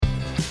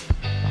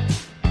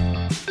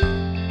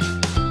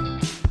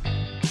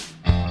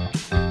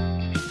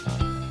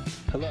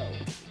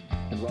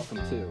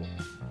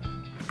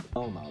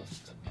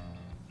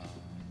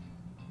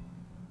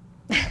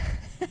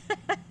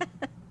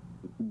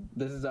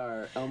is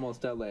our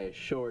Almost LA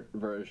short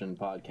version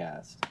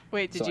podcast.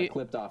 Wait, I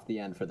clipped off the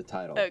end for the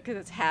title. Oh, because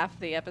it's half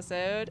the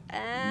episode.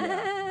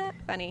 Yeah.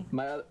 Funny.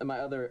 My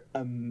other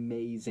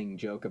amazing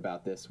joke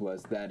about this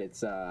was that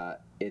it's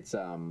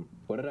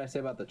what did I say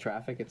about the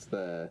traffic? It's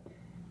a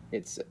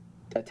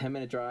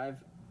 10-minute drive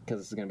because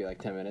it's going to be like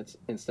 10 minutes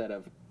instead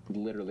of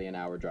literally an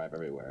hour drive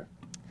everywhere.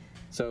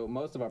 So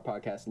most of our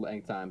podcast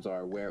length times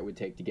are where it would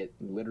take to get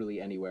literally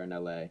anywhere in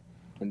LA,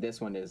 and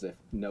this one is if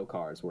no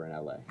cars were in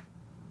LA.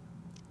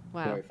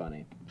 Wow. Very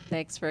funny.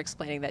 Thanks for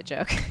explaining that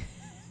joke.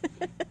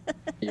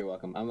 You're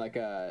welcome. I'm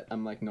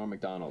like Norm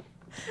Macdonald.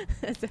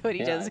 That's what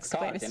he does.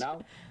 Explain it. You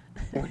know,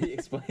 when he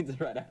explains it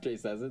right after he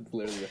says it, it's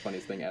literally the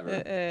funniest thing ever.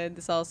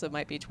 This also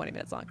might be 20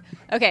 minutes long.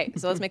 Okay,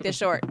 so let's make this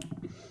short.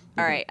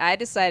 All right, I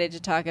decided to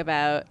talk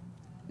about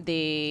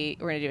we're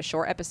going to do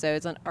short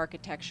episodes on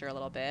architecture a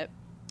little bit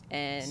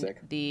and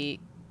the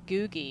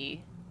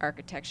Googie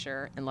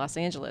architecture in Los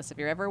Angeles. If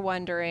you're ever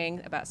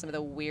wondering about some of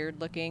the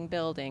weird-looking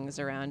buildings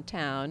around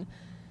town,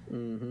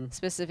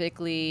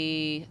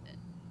 specifically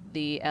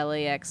the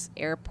LAX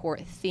airport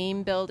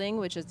theme building,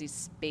 which is the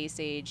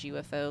space-age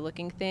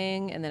UFO-looking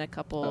thing, and then a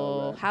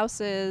couple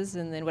houses,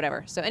 and then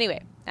whatever. So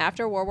anyway,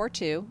 after World War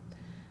II,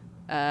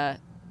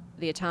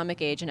 the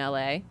atomic age in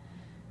LA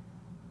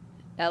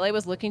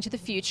was looking to the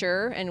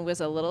future and was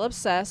a little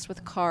obsessed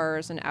with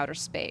cars and outer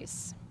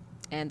space.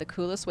 And the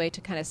coolest way to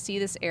kind of see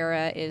this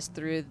era is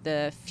through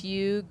the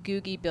few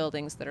Googie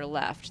buildings that are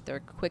left.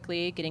 They're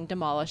quickly getting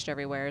demolished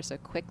everywhere, so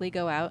quickly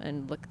go out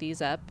and look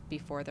these up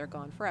before they're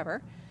gone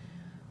forever.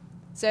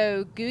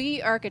 So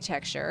Googie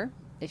architecture,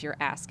 if you're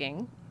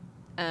asking,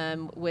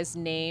 was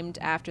named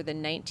after the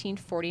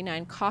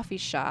 1949 coffee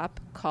shop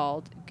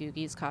called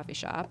Googie's Coffee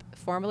Shop,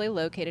 formerly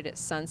located at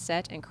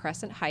Sunset and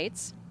Crescent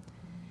Heights,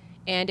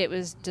 and it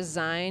was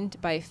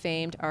designed by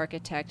famed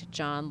architect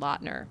John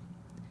Lautner.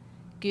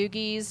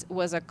 Googie's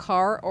was a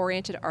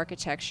car-oriented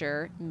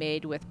architecture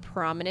made with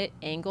prominent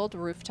angled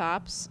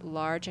rooftops,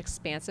 large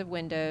expansive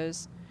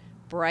windows,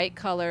 bright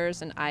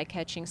colors, and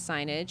eye-catching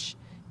signage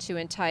to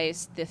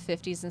entice the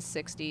 50s and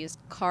 60s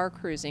car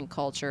cruising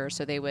culture,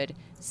 so they would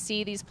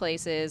see these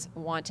places,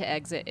 want to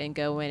exit, and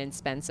go in and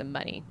spend some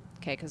money.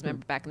 Okay, because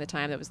remember back in the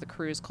time that was the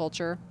cruise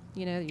culture.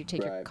 You know, you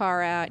take your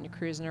car out and you're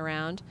cruising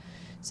around.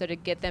 So to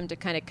get them to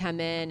kind of come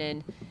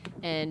in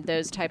and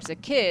those types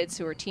of kids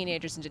who were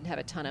teenagers and didn't have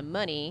a ton of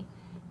money,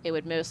 it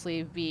would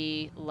mostly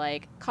be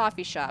like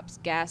coffee shops,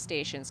 gas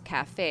stations,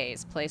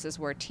 cafes, places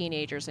where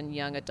teenagers and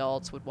young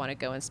adults would want to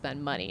go and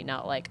spend money,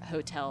 not like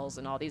hotels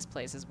and all these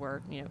places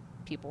where, you know,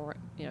 people were,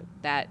 you know,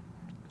 that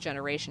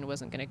generation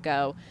wasn't going to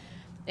go.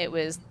 It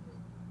was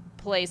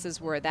places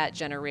where that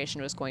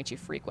generation was going to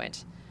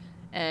frequent.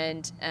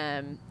 And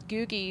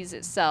Googie's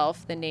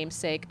itself, the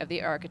namesake of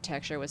the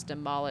architecture, was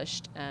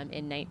demolished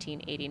in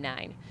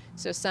 1989.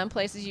 So some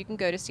places you can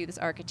go to see this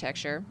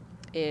architecture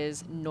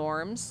is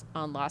Norm's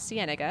on La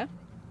Cienega,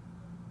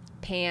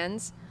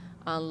 Pan's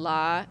on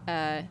La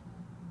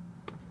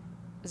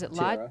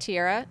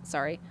Tierra?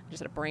 Sorry, I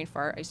just had a brain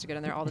fart. I used to go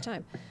down there all the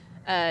time.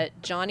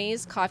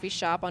 Johnny's Coffee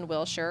Shop on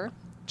Wilshire,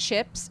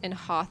 Chips in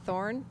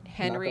Hawthorne,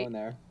 Henry. Not going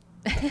there.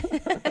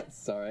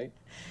 Sorry.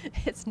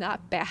 It's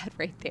not bad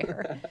right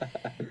there.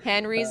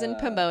 Henry's in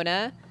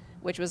Pomona,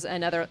 which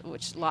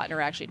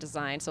Lautner actually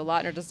designed. So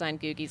Lautner designed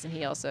Googie's, and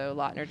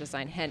Lautner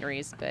designed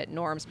Henry's, but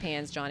Norm's,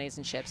 Pan's, Johnny's,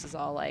 and Chips is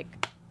all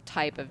like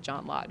type of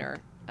John Lautner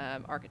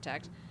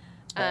architect.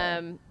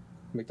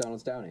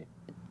 McDonald's Downey.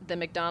 The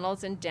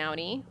McDonald's in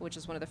Downey, which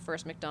is one of the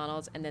first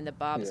McDonald's, and then the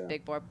Bob's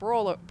Big Boy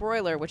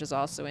Broiler, which is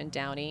also in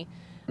Downey.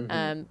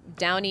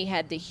 Downey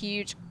had the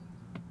huge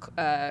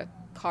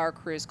car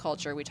cruise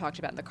culture we talked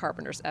about in the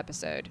Carpenters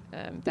episode.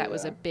 That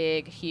was a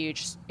big,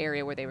 huge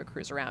area where they would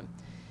cruise around.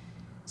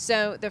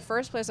 So the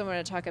first place I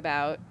want to talk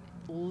about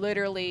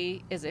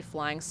literally is a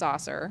flying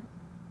saucer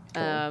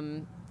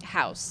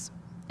house,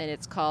 and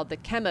it's called the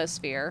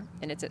Chemosphere,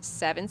 and it's at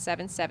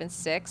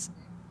 7776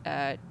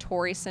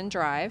 Torreyson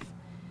Drive.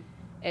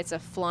 It's a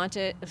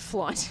flaunted.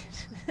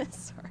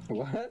 Sorry.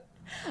 What?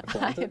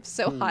 I am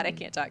so hot I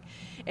can't talk.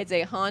 It's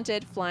a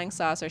haunted flying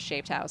saucer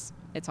shaped house.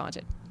 It's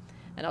haunted,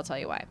 and I'll tell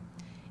you why.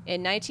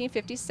 In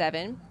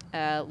 1957,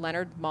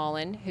 Leonard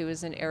Malin, who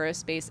was an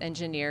aerospace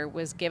engineer,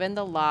 was given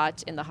the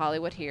lot in the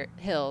Hollywood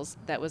Hills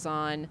that was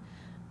on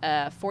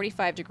a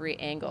 45-degree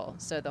angle.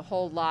 So the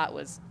whole lot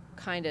was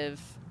kind of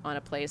on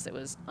a place that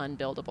was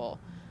unbuildable.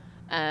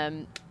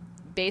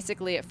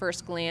 Basically, at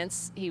first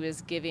glance, he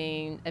was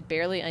giving a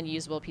barely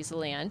unusable piece of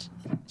land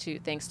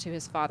thanks to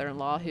his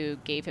father-in-law, who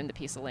gave him the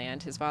piece of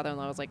land. His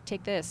father-in-law was like,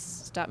 "Take this,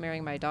 stop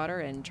marrying my daughter,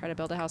 and try to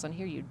build a house on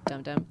here, you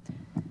dum-dum."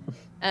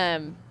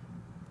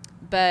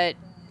 But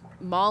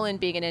Malin,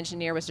 being an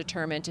engineer, was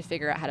determined to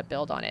figure out how to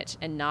build on it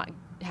and not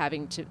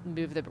having to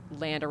move the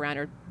land around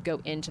or go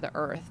into the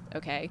earth,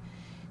 okay?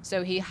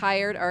 So he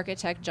hired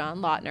architect John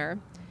Lautner,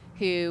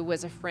 who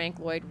was a Frank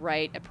Lloyd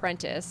Wright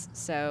apprentice.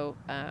 So,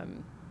 I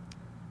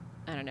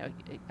don't know.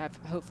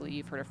 Hopefully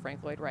you've heard of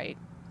Frank Lloyd Wright.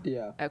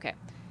 Yeah. Okay.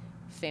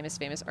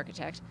 Famous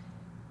architect.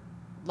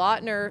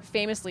 Lautner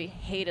famously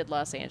hated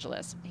Los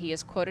Angeles. He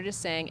is quoted as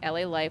saying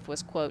LA life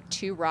was, quote,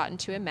 too rotten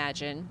to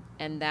imagine,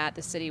 and that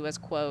the city was,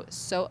 quote,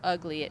 so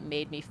ugly it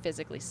made me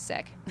physically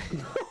sick.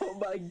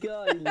 Oh my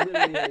God, he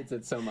literally hates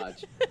it so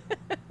much.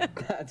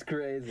 That's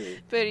crazy.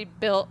 But he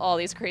built all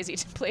these crazy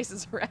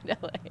places around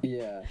LA.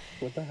 Yeah.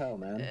 What the hell,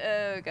 man?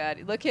 Oh,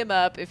 God. Look him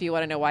up if you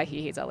want to know why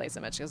he hates LA so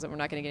much, because we're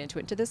not going to get into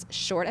it into this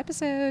short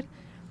episode.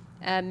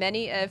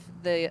 Many of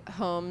the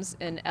homes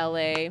in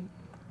LA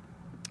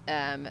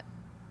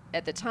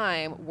at the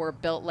time were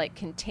built like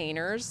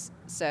containers,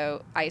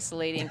 so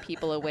isolating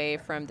people away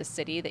from the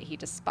city that he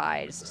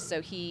despised. So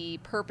he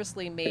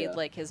purposely made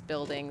like his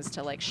buildings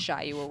to like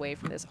shy you away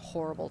from this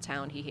horrible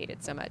town he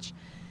hated so much.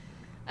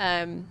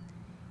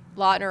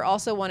 Lautner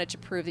also wanted to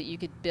prove that you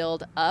could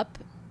build up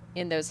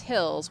in those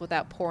hills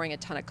without pouring a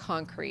ton of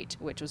concrete,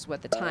 which was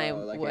what the time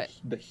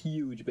the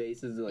huge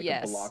bases, like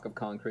a block of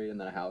concrete and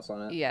then a house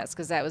on it. Yes,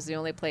 because that was the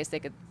only place they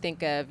could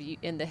think of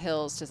in the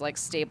hills to like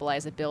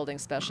stabilize a building,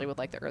 especially with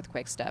like the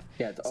earthquake stuff.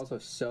 Yeah, it's also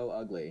so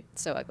ugly.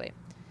 So ugly.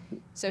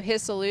 So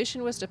his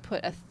solution was to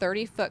put a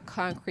 30-foot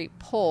concrete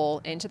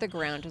pole into the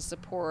ground to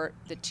support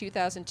the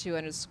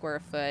 2,200 square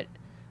foot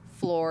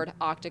floored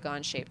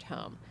octagon-shaped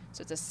home.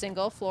 So it's a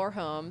single floor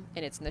home,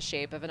 and it's in the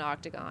shape of an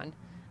octagon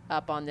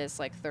up on this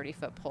like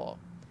 30-foot pole.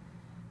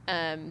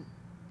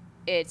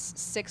 It's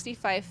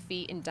 65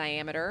 feet in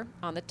diameter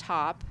on the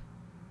top,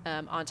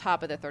 on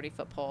top of the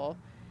 30-foot pole,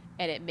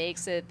 and it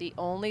makes it the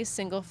only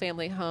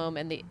single-family home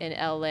in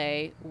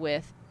LA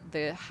with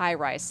the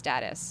high-rise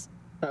status.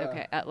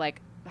 Okay,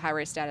 like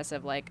high-rise status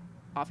of like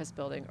office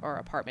building or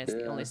apartment.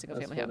 It's the only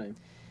single-family home.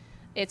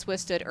 It's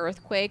withstood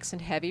earthquakes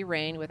and heavy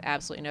rain with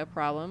absolutely no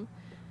problem.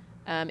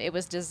 It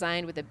was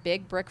designed with a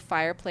big brick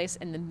fireplace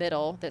in the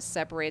middle that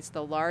separates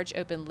the large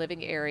open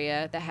living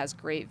area that has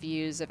great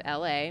views of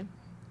LA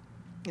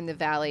in the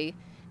valley.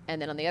 And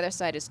then on the other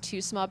side is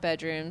 2 small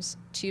bedrooms,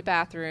 2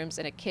 bathrooms,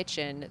 and a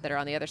kitchen that are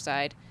on the other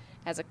side.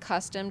 Has a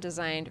custom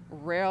designed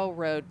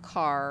railroad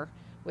car,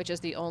 which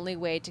is the only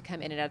way to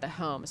come in and out of the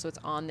home. So it's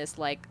on this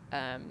like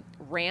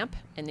ramp,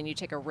 and then you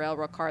take a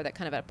railroad car that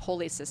kind of a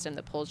pulley system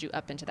that pulls you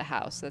up into the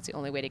house. So that's the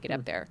only way to get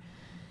up there.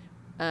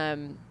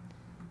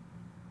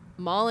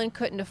 Mullen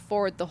couldn't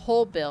afford the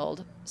whole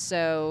build,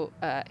 so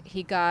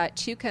he got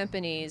 2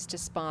 companies to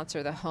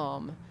sponsor the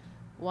home.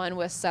 One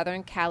was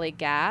Southern Cali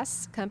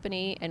Gas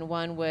Company, and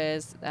one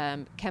was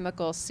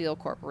Chemical Seal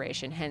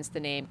Corporation, hence the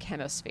name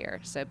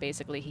Chemosphere. So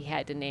basically he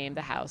had to name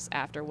the house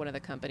after one of the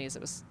companies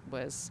that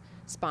was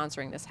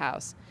sponsoring this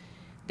house.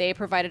 They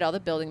provided all the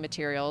building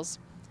materials,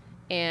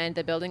 and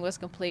the building was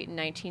complete in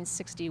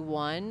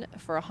 1961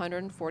 for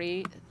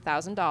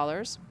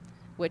 $140,000,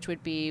 which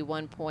would be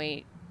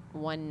 $1.19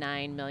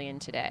 million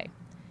today.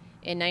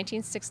 In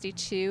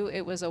 1962,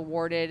 it was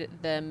awarded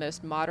the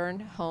most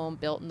modern home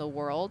built in the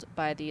world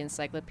by the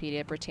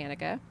Encyclopedia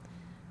Britannica.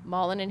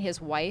 Mullen and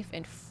his wife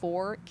and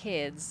 4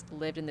 kids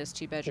lived in this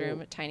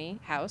 2-bedroom tiny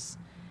house,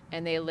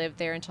 and they lived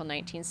there until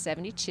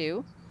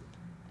 1972.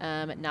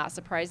 Not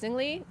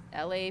surprisingly,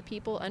 LA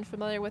people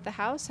unfamiliar with the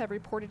house have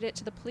reported it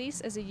to the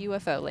police as a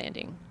UFO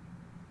landing,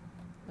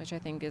 which I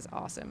think is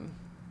awesome.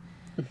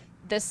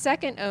 The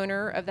second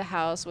owner of the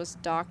house was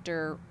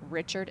Dr.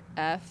 Richard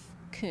F.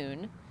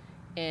 Kuhn.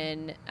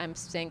 I'm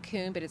saying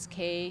Kuhn, but it's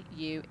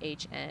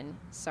Kuhn.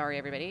 Sorry,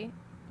 everybody,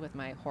 with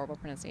my horrible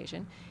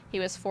pronunciation. He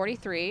was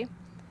 43.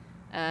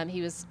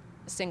 He was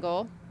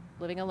single,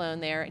 living alone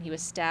there, and he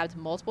was stabbed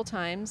multiple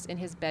times in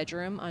his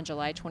bedroom on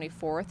July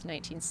 24th,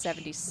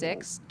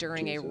 1976,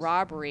 during a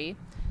robbery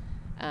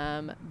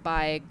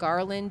by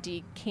Garland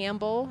D.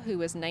 Campbell, who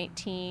was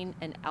 19,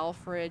 and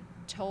Alfred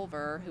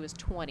Tolver, who was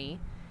 20.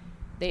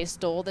 They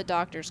stole the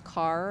doctor's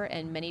car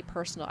and many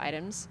personal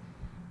items.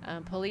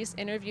 Police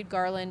interviewed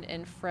Garland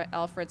and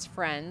Alfred's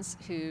friends,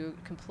 who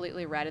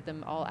completely ratted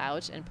them all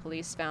out, and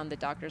police found the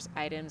doctor's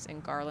items in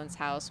Garland's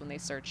house when they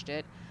searched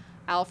it.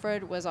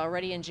 Alfred was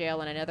already in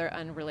jail on another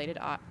unrelated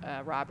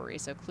robbery,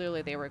 so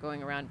clearly they were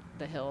going around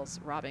the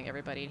hills robbing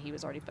everybody, and he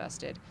was already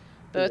busted.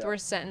 Both were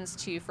sentenced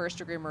to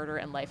first-degree murder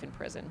and life in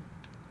prison.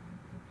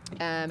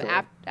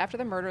 After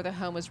the murder, the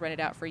home was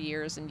rented out for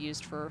years and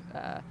used for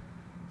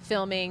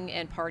filming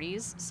and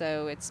parties,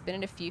 so it's been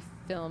in a few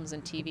films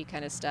and TV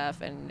kind of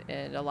stuff, and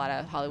a lot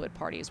of Hollywood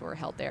parties were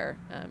held there,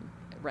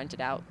 rented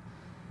out,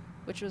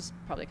 which was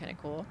probably kind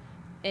of cool.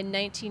 In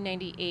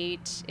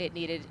 1998, it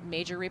needed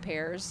major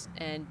repairs,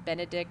 and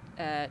Benedict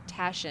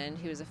Taschen,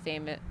 who is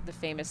the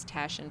famous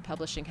Taschen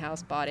publishing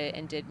house, bought it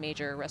and did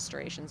major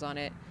restorations on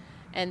it,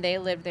 and they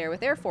lived there with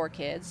their 4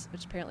 kids,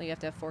 which apparently you have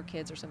to have 4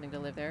 kids or something to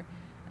live there,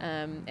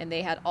 and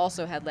they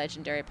also had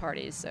legendary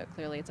parties, so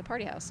clearly it's a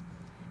party house.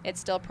 It's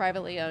still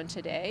privately owned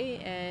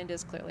today and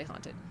is clearly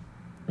haunted.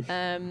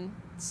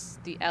 It's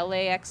the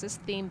LAX's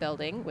theme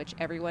building, which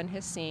everyone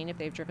has seen if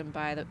they've driven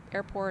by the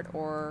airport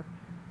or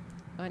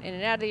gone in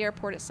and out of the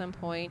airport at some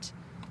point.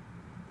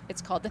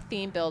 It's called the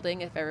theme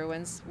building, if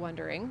everyone's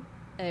wondering.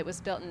 It was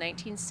built in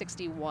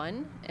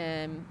 1961,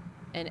 and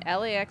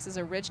LAX's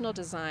original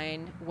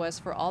design was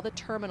for all the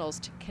terminals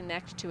to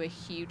connect to a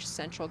huge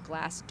central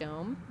glass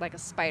dome, like a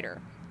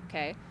spider,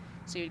 okay?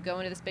 So you'd go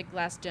into this big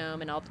glass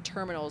dome, and all the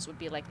terminals would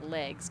be like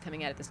legs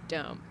coming out of this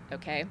dome,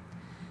 okay?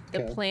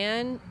 The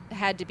plan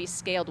had to be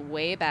scaled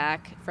way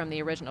back from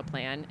the original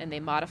plan, and they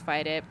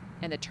modified it,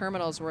 and the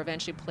terminals were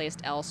eventually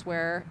placed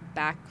elsewhere,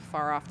 back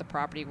far off the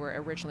property where it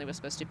originally was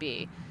supposed to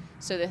be.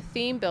 So the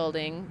theme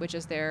building, which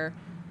is there,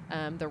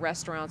 the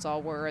restaurants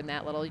all were in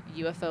that little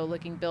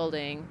UFO-looking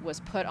building, was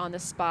put on the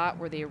spot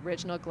where the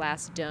original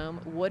glass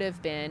dome would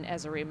have been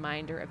as a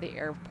reminder of the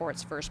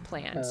airport's first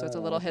plan. So it's a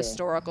little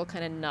historical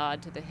kind of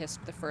nod to the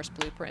first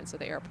blueprints of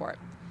the airport.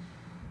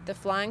 The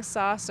flying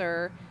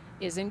saucer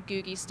is in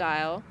Googie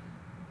style,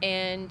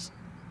 and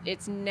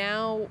it's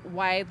now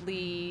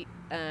widely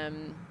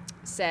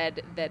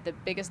said that the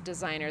biggest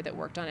designer that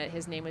worked on it,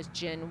 his name was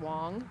Jin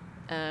Wong,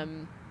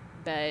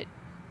 but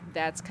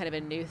that's kind of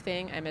a new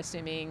thing. I'm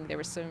assuming there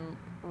was some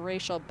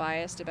racial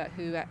bias about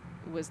who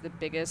was the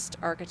biggest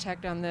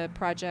architect on the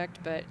project,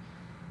 but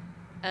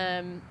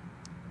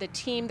the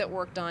team that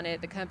worked on it,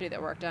 the company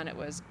that worked on it,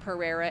 was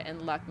Pereira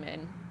and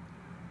Luckman,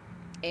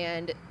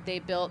 and they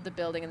built the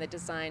building and the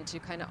design to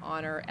kind of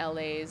honor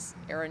LA's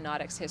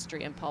aeronautics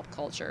history and pulp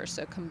culture.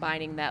 So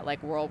combining that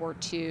like World War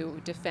II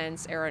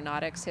defense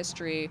aeronautics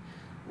history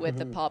with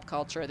the pulp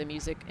culture, the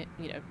music,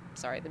 the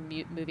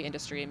movie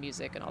industry and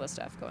music and all this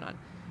stuff going on.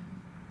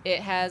 It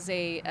has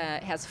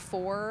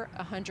four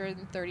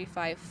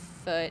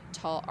 135-foot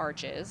tall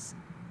arches,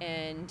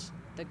 and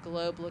the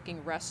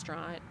globe-looking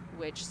restaurant,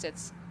 which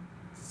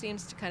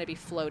seems to kind of be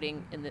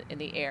floating in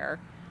the air.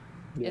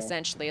 Yeah.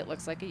 Essentially, it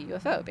looks like a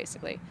UFO,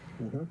 basically.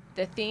 Mm-hmm.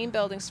 The theme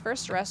building's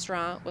first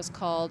restaurant was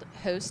called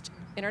Host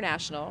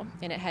International,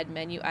 and it had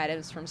menu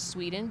items from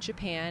Sweden,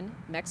 Japan,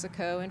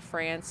 Mexico, and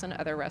France, and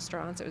other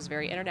restaurants. It was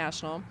very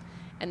international.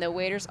 And the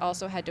waiters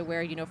also had to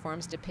wear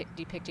uniforms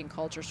depicting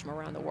cultures from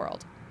around the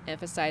world,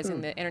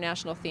 emphasizing the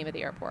international theme of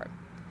the airport.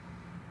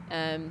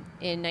 In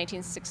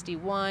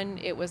 1961,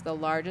 it was the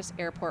largest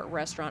airport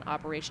restaurant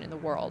operation in the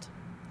world.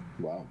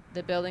 Wow.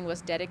 The building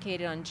was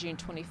dedicated on June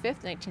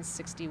 25th,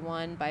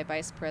 1961 by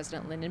Vice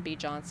President Lyndon B.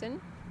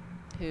 Johnson,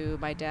 who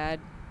my dad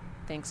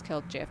thinks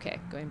killed JFK,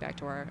 going back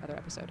to our other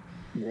episode.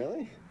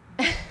 Really?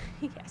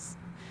 Yes.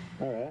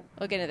 All right.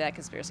 We'll get into that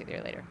conspiracy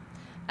theory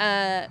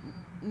later.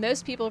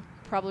 Most people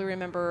probably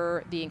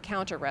remember the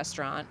Encounter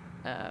restaurant,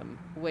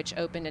 which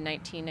opened in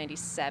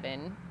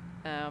 1997,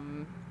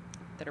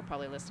 that are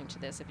probably listening to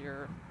this if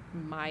you're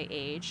my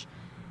age.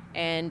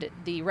 And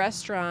the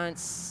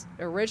restaurants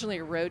originally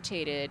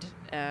rotated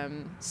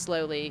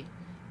slowly,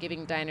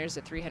 giving diners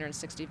a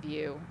 360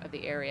 view of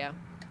the area.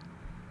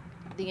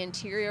 The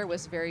interior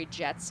was very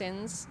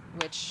Jetsons,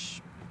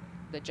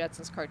 the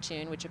Jetsons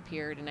cartoon, which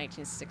appeared in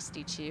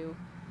 1962,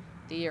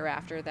 the year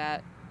after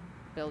that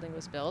building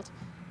was built.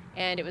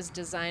 And it was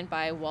designed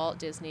by Walt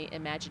Disney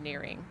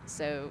Imagineering.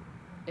 So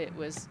it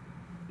was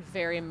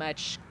very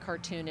much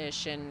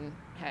cartoonish and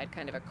had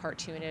kind of a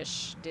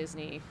cartoonish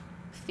Disney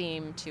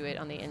theme to it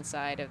on the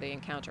inside of the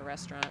Encounter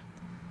restaurant.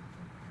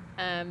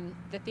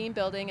 The theme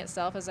building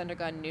itself has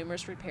undergone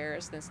numerous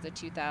repairs since the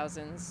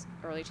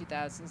early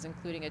 2000s,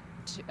 including a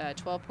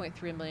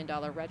 $12.3 million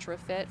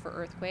retrofit for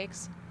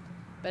earthquakes,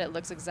 but it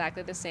looks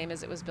exactly the same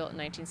as it was built in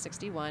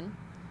 1961.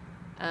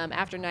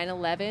 After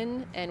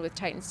 9/11 and with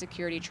tightened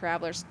security,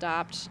 travelers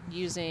stopped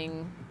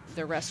using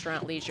the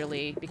restaurant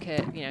leisurely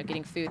because,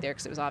 getting food there,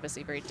 because it was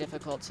obviously very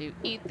difficult to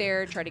eat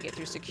there, try to get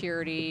through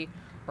security,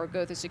 or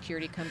go through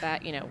security, come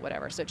back,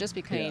 whatever. So it just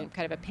became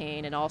kind of a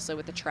pain, and also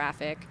with the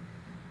traffic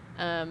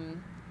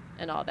and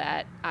all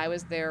that. I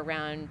was there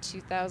around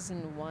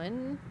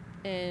 2001,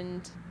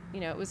 and,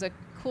 it was a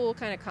cool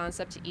kind of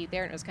concept to eat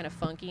there, and it was kind of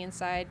funky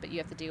inside, but you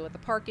have to deal with the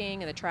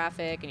parking and the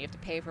traffic, and you have to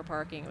pay for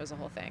parking. It was a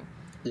whole thing.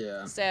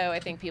 Yeah. So I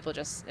think people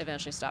just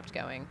eventually stopped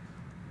going.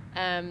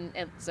 And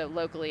so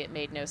locally it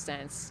made no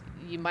sense.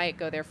 You might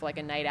go there for like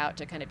a night out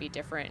to kind of be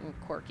different and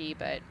quirky,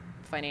 but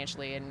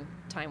financially and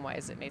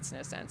time-wise it makes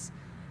no sense.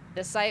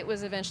 The site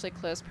was eventually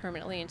closed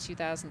permanently in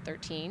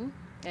 2013,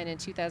 and in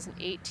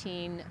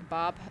 2018,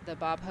 the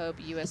Bob Hope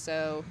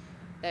USO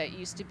that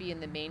used to be in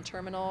the main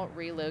terminal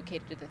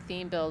relocated to the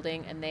theme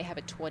building, and they have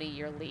a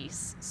 20-year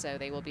lease, so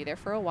they will be there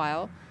for a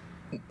while.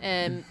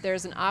 And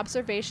there's an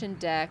observation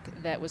deck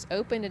that was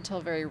opened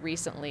until very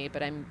recently,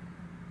 but I'm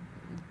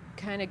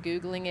kind of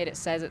Googling it. It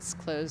says it's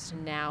closed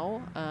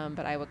now,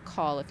 but I would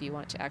call if you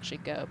want to actually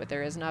go. But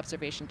there is an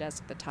observation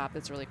desk at the top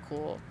that's really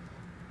cool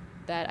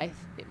that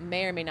it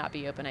may or may not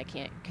be open. I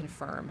can't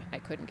confirm. I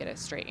couldn't get a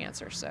straight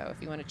answer. So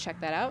if you want to check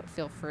that out,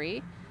 feel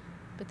free.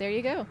 But there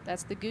you go.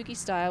 That's the Googie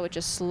style, which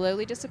is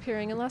slowly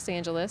disappearing in Los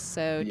Angeles.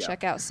 So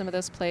check out some of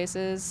those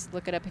places.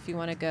 Look it up if you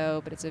want to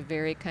go. But it's a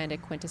very kind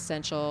of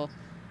quintessential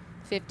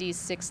 50s,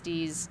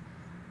 60s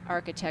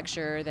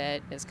architecture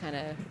that is kind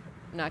of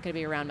not going to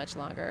be around much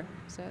longer.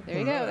 So there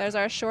you go. There's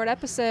our short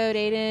episode,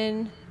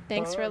 Aiden.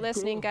 Thanks for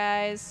listening,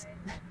 guys.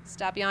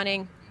 Stop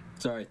yawning.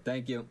 Sorry.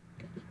 Thank you.